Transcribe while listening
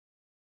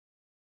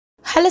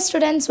Hello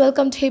students,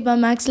 welcome to Hiba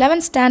Max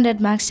 11th Standard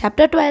Max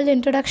Chapter 12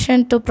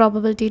 Introduction to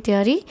Probability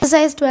Theory.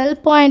 Exercise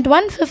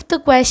 12.1 fifth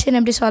question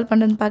எப்படி solve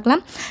பண்றதுன்னு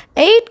பார்க்கலாம்.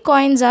 8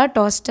 coins are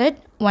tossed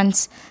once.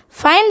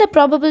 Find the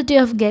probability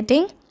of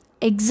getting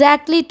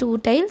exactly 2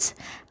 tails,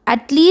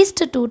 at least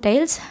 2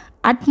 tails,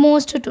 at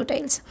most 2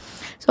 tails.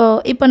 So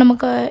இப்போ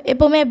நமக்கு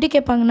எப்பவுமே எப்படி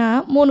கேட்பாங்கன்னா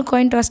 3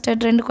 coin tossed,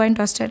 2 coin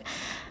tossed.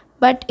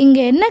 But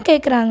இங்கே என்ன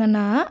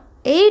கேட்குறாங்கன்னா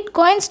 8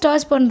 coins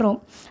toss பண்ணுறோம்.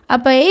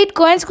 அப்போ 8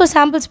 coinsக்கு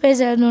சாம்பிள் ஸ்பேஸ்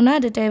எழுதணுன்னா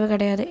அது தேவை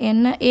கிடையாது.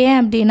 ஏன்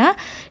அப்படின்னா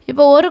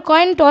இப்போ ஒரு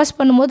காயின் டாஸ்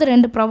பண்ணும்போது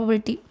 2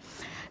 ப்ராபபிலிட்டி.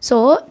 ஸோ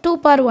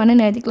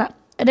 2/1ன்னு எழுதிக்கலாம்.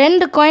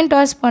 2 காயின்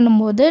டாஸ்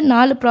பண்ணும்போது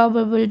 4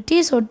 ப்ராபபிலிட்டி.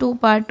 ஸோ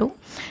 2/2.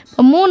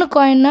 இப்போ 3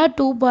 காயின்னா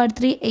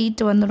 2/3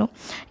 8 வந்துடும்.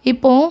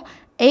 இப்போது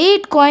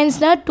 8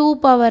 coinsனால்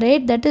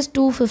 2/8 that is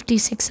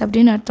 256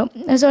 அப்படின்னு அர்த்தம்.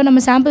 ஸோ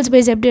நம்ம சாம்பிள்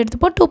ஸ்பேஸ் எப்படி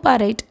எடுத்துப்போம்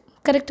 2/8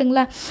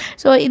 கரெக்டுங்களா.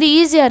 ஸோ இது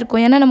ஈஸியாக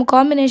இருக்கும் ஏன்னா நம்ம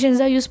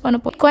காம்பினேஷன்ஸ் தான் யூஸ் பண்ண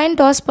போகிறோம். காயின்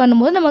டாஸ்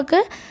பண்ணும்போது நமக்கு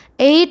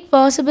 8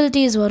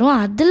 பாசிபிலிட்டிஸ் வரும்.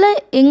 அதில்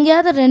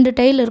எங்கேயாவது 2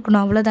 டைல்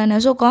இருக்கணும் அவ்வளோதானே.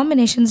 ஸோ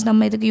காம்பினேஷன்ஸ்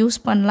நம்ம இதுக்கு யூஸ்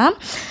பண்ணலாம்.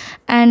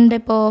 அண்ட்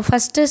இப்போது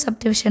ஃபஸ்ட்டு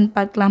சப்டிவிஷன்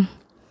பார்க்கலாம்.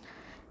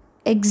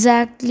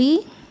 Exactly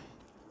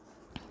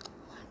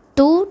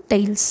 2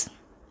 tiles.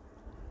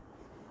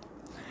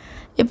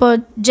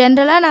 இப்போது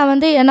ஜென்ரலாக நான்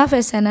வந்து n of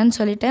s என்னன்னு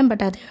சொல்லிட்டேன்.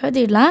 பட் அது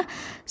எழுதிடலாம்.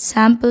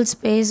 சாம்பிள்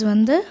ஸ்பேஸ்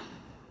வந்து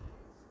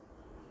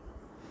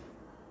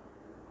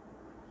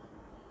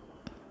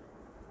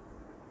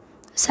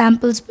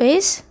sample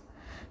space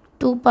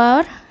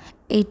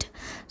 2/8.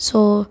 So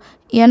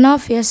n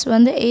of s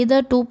வந்து either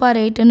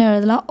 2/8ன்னு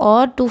எழுதலாம்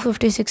or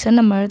 256ன்னு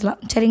நம்ம எழுதலாம்.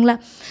 சரிங்களா.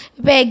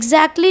 இப்போ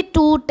exactly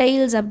 2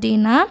 tails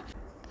அப்படின்னா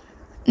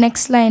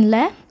next lineல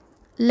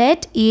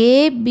let a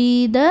be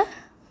the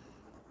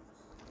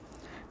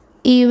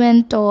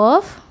event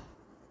of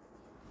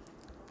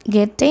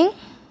getting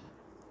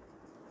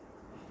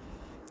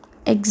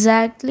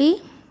exactly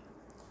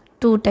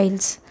 2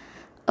 tails.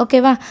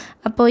 ஓகேவா.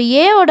 அப்போது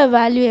ஏவோட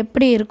வேல்யூ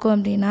எப்படி இருக்கும்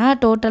அப்படின்னா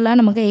டோட்டலாக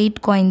நமக்கு 8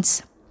 காயின்ஸ்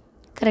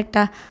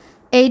கரெக்டாக.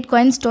 8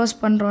 காயின்ஸ் டோஸ்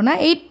பண்ணுறோன்னா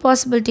 8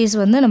 பாசிபிலிட்டிஸ்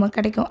வந்து நமக்கு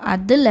கிடைக்கும்.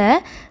 அதில்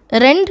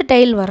 2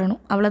 டைல்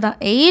வரணும் அவ்வளோதான்.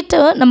 8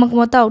 நமக்கு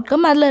மொத்தம்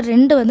அவுட்கம், அதில்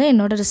 2 வந்து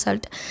என்னோடய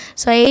ரிசல்ட்.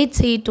 ஸோ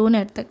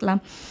 8C2ன்னு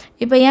எடுத்துக்கலாம்.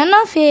 இப்போ n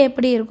of a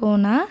எப்படி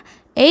இருக்கும்னா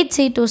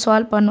 8C2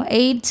 சால்வ் பண்ணும்.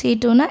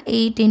 8C2னா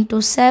 8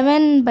 ×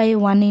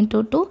 7/1 ×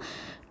 2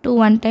 2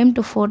 1 time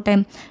to 4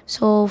 time.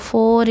 ஸோ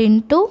 4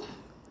 ×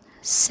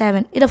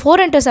 7. இதை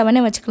 4 ×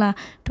 7 வச்சுக்கலாம்.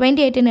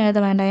 28ன்னு எழுத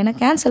வேண்டாம் ஏன்னா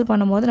கேன்சல்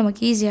பண்ணும்போது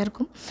நமக்கு ஈஸியாக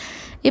இருக்கும்.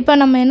 இப்போ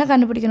நம்ம என்ன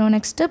கண்டுபிடிக்கணும்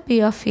next P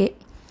of A.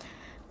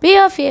 P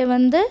of A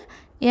வந்து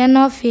n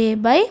of A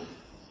by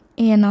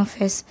n of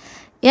S.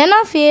 n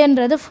of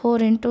Aன்றது 4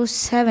 ×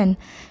 7.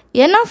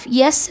 n of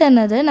S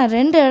என்னது நான்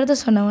 2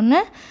 எழுத சொன்ன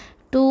ஒன்று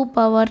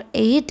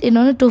 2/8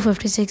 இன்னொன்று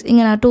 256.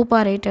 இங்கே நான்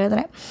 2/8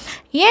 எழுதுகிறேன்.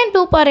 ஏன்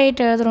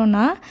 2/8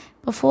 எழுதுகிறோன்னா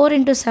இப்போ 4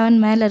 × 7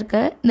 மேலே இருக்க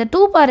இந்த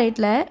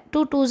 2/8ல்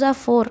 2 2s are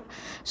 4.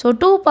 ஸோ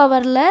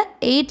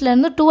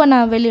 2/8லேருந்து 2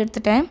 நான் வெளியே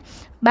எடுத்துட்டேன்.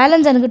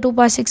 பேலன்ஸ் எனக்கு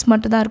 2/6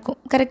 மட்டும் தான் இருக்கும்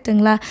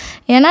கரெக்டுங்களா.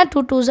 ஏன்னா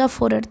 2 2s are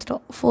 4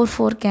 எடுத்துட்டோம். 4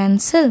 4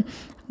 கேன்சல்.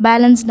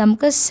 பேலன்ஸ்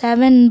நமக்கு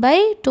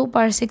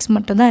 7/2/6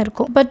 மட்டும் தான்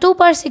இருக்கும். இப்போ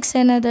 2/6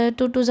 என்னது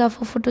 2 2s are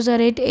 4 4 2s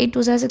are 8 8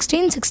 2s are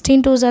 16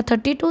 16 2s are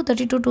 32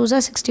 32 2s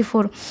are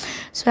 64.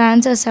 So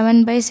answer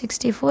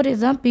 7/64.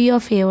 இதுதான் P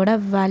of Aவோட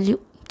வேல்யூ.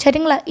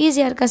 சரிங்களா.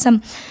 ஈஸியாக இருக்கா சம்.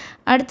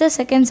 அடுத்த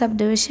second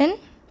subdivision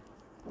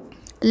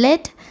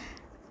let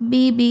B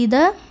be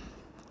the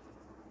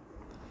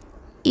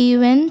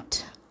event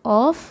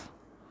of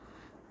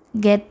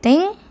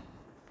getting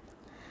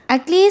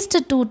at least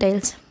 2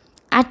 tails.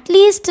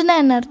 அட்லீஸ்ட்னா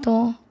என்ன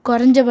அர்த்தம்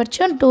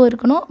குறைஞ்சபட்சம் 2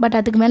 இருக்கணும். பட்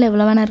அதுக்கு மேலே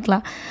எவ்வளோ வேணா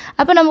இருக்கலாம்.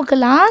 அப்போ நமக்கு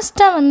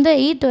லாஸ்ட்டாக வந்து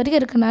 8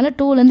 வரைக்கும் இருக்கனால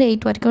 2லேருந்து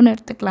 8 வரைக்கும்னு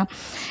எடுத்துக்கலாம்.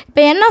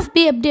 இப்போ n of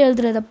B எப்படி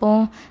எழுதுறது அப்போ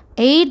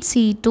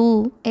 8C2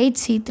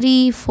 8C3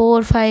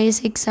 4 5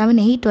 6 7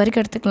 8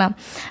 வரைக்கும் எடுத்துக்கலாம்.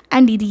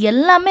 அண்ட் இது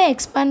எல்லாமே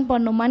எக்ஸ்பேண்ட்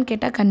பண்ணுமான்னு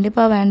கேட்டால்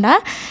கண்டிப்பாக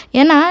வேண்டாம்.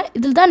 ஏன்னா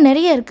இதில் தான்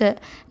நிறைய இருக்குது.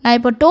 நான்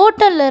இப்போ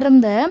டோட்டலில்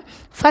இருந்து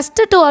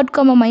ஃபஸ்ட்டு 2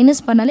 அவுட்கம்மை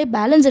மைனஸ் பண்ணாலே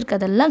பேலன்ஸ்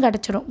இருக்கிறதெல்லாம்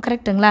கிடச்சிரும்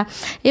கரெக்டுங்களா.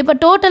 இப்போ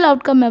டோட்டல்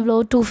அவுட்கம் எவ்வளோ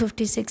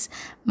 256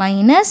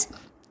 மைனஸ்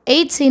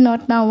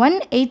 8C0னா 1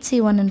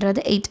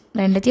 8C1ன்றது 8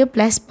 ரெண்டுத்தையும்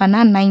ப்ளஸ்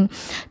பண்ணால் 9.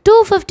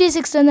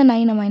 256லேருந்து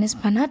 9 மைனஸ்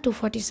பண்ணால்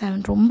 247.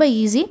 ரொம்ப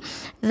ஈஸி.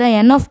 இதுதான்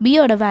n of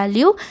Bயோட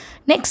வேல்யூ.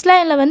 நெக்ஸ்ட்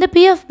லைனில் வந்து P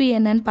of B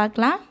என்னன்னு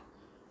பார்க்கலாம்.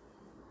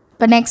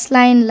 இப்போ நெக்ஸ்ட்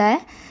லைனில்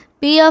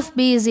P of B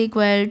is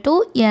equal to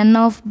n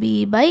of B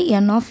by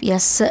n of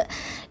S.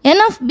 n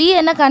of B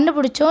என்ன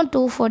கண்டுபிடிச்சோம்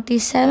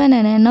 247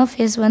 and n of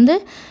S வந்து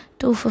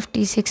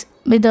 256.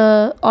 இது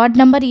add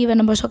number even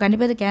number. So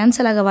கண்டிப்பாக இது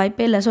கேன்சல் ஆக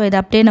வாய்ப்பே இல்லை. ஸோ இதை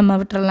அப்படியே நம்ம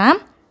விட்டுறலாம்.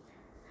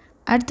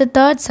 அடுத்த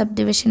தேர்ட்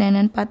சப்டிவிஷன்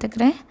என்னன்னு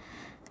பார்த்துக்கிறேன்.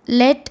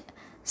 let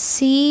C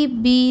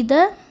be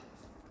the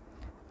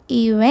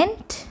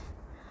event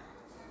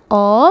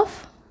of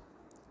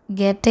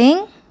getting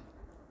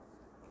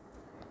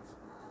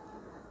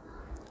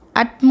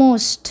at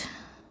most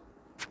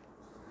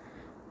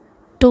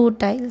 2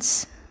 tiles.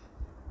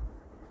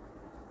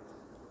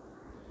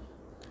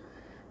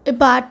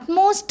 இப்போ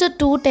அட்மோஸ்ட்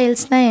 2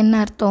 டைல்ஸ்னால் என்ன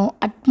அர்த்தம்?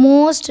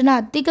 அட்மோஸ்ட்னா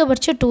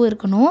அதிகபட்சம் 2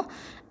 இருக்கணும்.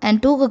 அண்ட்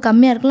 2க்கு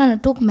கம்மியாக இருக்கலாம்,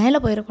 ஆனால் 2க்கு மேலே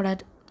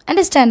போயிடக்கூடாது.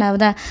 அண்டர்ஸ்டாண்ட்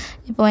ஆகுதா?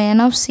 இப்போ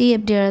n of c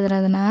எப்படி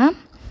எழுதுறதுன்னா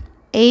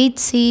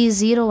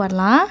 8c0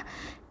 வரலாம்,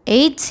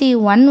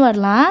 8c1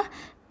 வரலாம்,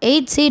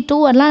 8c2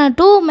 வரலாம். நான்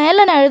 2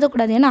 மேலே நான்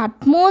எழுதக்கூடாது, ஏன்னா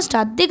அட்மோஸ்ட்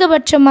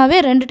அதிகபட்சமாகவே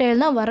 2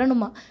 டைல் தான்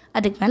வரணுமா,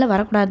 அதுக்கு மேலே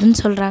வரக்கூடாதுன்னு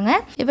சொல்கிறாங்க.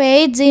 இப்போ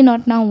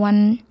 8c0னா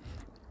 1,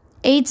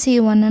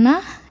 8c1னா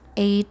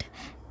 8,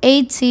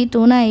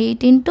 8c2னா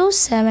 8 into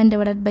 7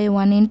 divided by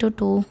 1 into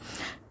 2,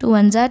 2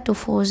 1s are 2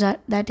 4s are,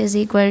 that is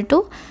equal to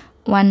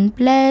 1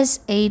 plus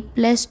 8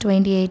 plus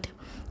 28,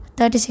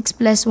 36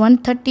 plus 1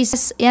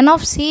 36. n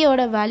of c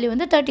ஓட வேல்யூ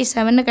வந்து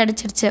 37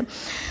 கிடச்சிருச்சு.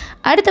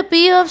 அடுத்த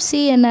p of c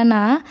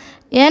என்னன்னா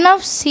n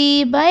of c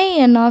by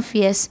n of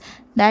s,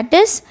 that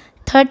is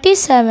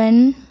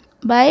 37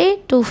 by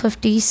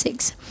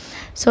 256.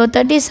 So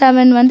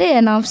 37 வந்து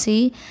n of c,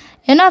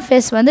 n of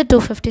s வந்து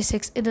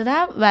 256.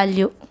 இதுதான்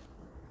value.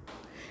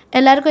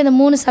 எல்லாருக்கும் இந்த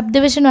 3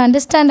 சப்டிவிஷன்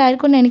அண்டர்ஸ்டாண்ட்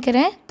ஆயிருக்கும்னு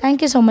நினைக்கிறேன்.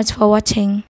 தேங்க்யூ ஸோ மச் ஃபார் வாட்சிங்.